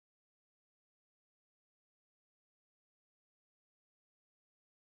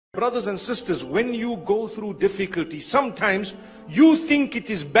brothers and sisters, when you go through difficulty, sometimes you think it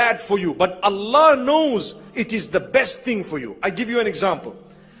is bad for you, but Allah knows it is the best thing for you. I give you an example.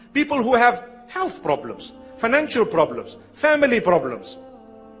 People who have health problems, financial problems, family problems,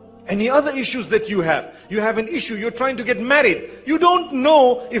 any other issues that you have an issue, you're trying to get married. You don't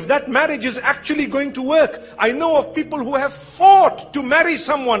know if that marriage is actually going to work. I know of people who have fought to marry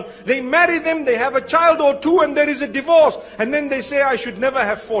someone. They marry them, they have a child or two, and there is a divorce. And then they say, I should never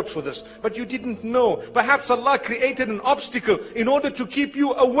have fought for this. But you didn't know. Perhaps Allah created an obstacle in order to keep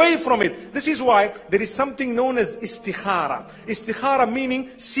you away from it. This is why there is something known as Istikhara. Istikhara meaning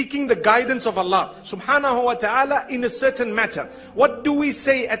seeking the guidance of Allah subhanahu wa ta'ala in a certain matter. What do we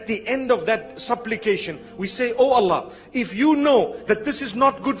say at the end of that supplication? We say, oh Allah, if you know that this is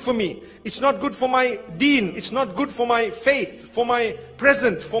not good for me, it's not good for my deen, it's not good for my faith, for my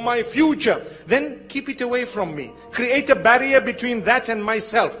present, for my future, then keep it away from me. Create a barrier between that and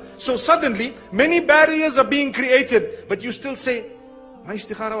myself. So suddenly, many barriers are being created, but you still say, my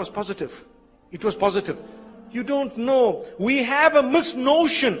istikhara was positive. It was positive. You don't know. We have a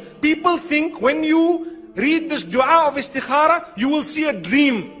misnotion. People think when you read this dua of istikhara, you will see a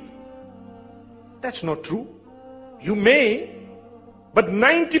dream. That's not true. You may, but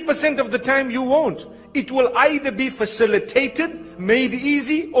 90% of the time you won't. It will either be facilitated, made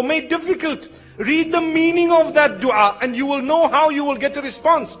easy, or made difficult. Read the meaning of that dua and you will know how you will get a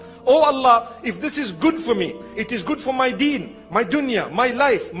response. Oh Allah, if this is good for me, it is good for my deen, my dunya, my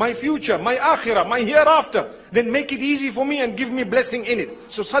life, my future, my akhirah, my hereafter, then make it easy for me and give me blessing in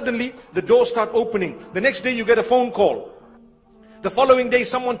it. So suddenly the doors start opening. The next day you get a phone call. The following day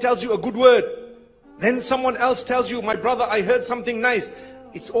someone tells you a good word. Then someone else tells you, my brother, I heard something nice.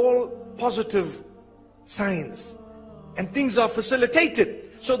 It's all positive signs. And things are facilitated.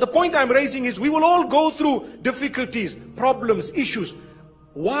 So the point I'm raising is we will all go through difficulties, problems, issues.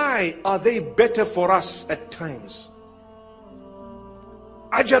 Why are they better for us at times?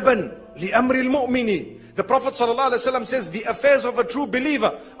 Ajaban li amril mu'mini. The Prophet ﷺ says the affairs of a true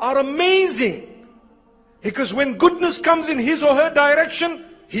believer are amazing. Because when goodness comes in his or her direction,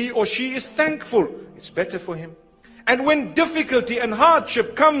 he or she is thankful. It's better for him. And when difficulty and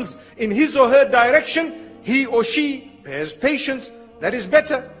hardship comes in his or her direction, he or she bears patience. That is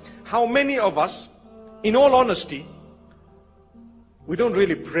better. How many of us, in all honesty, we don't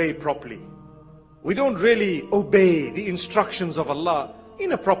really pray properly. We don't really obey the instructions of Allah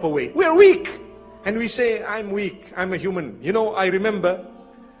in a proper way. We're weak. And we say, I'm weak, I'm a human. You know, I remember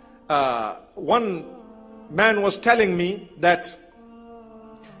one man was telling me that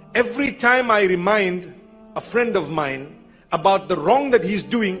every time I remind a friend of mine about the wrong that he's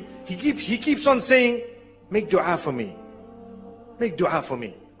doing, he keeps on saying, make dua for me. Make dua for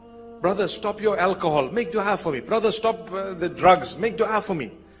me. Brother, stop your alcohol. Make dua for me. Brother, stop the drugs. Make dua for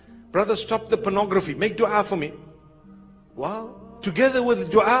me. Brother, stop the pornography. Make dua for me. Wow. Together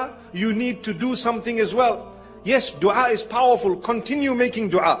with dua, you need to do something as well. Yes, dua is powerful. Continue making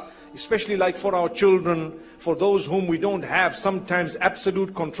dua. Especially like for our children, for those whom we don't have sometimes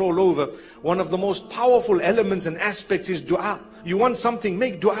absolute control over. One of the most powerful elements and aspects is dua. You want something,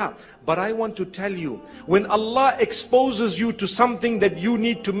 make dua. But I want to tell you, when Allah exposes you to something that you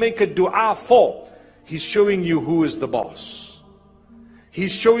need to make a dua for, He's showing you who is the boss.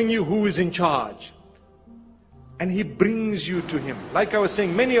 He's showing you who is in charge. And He brings you to Him. Like I was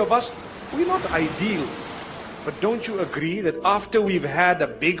saying, many of us, we're not ideal. But don't you agree that after we've had a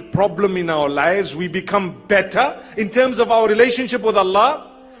big problem in our lives, we become better in terms of our relationship with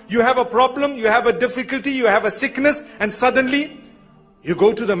Allah? You have a problem, you have a difficulty, you have a sickness, and suddenly you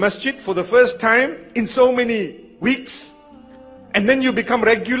go to the masjid for the first time in so many weeks. And then you become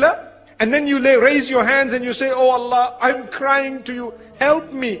regular. And then you raise your hands and you say, oh Allah, I'm crying to you.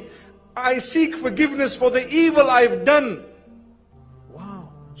 Help me. I seek forgiveness for the evil I've done.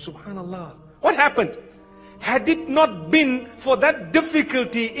 Wow, subhanallah. What happened? Had it not been for that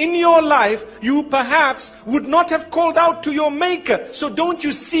difficulty in your life, you perhaps would not have called out to your Maker. So don't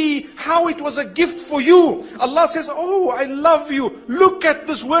you see how it was a gift for you? Allah says, oh, I love you. Look at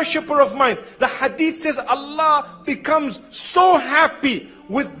this worshipper of mine. The hadith says Allah becomes so happy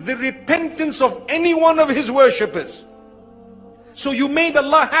with the repentance of any one of His worshippers. So you made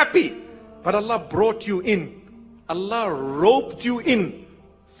Allah happy, but Allah brought you in. Allah roped you in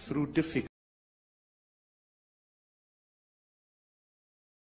through difficulty.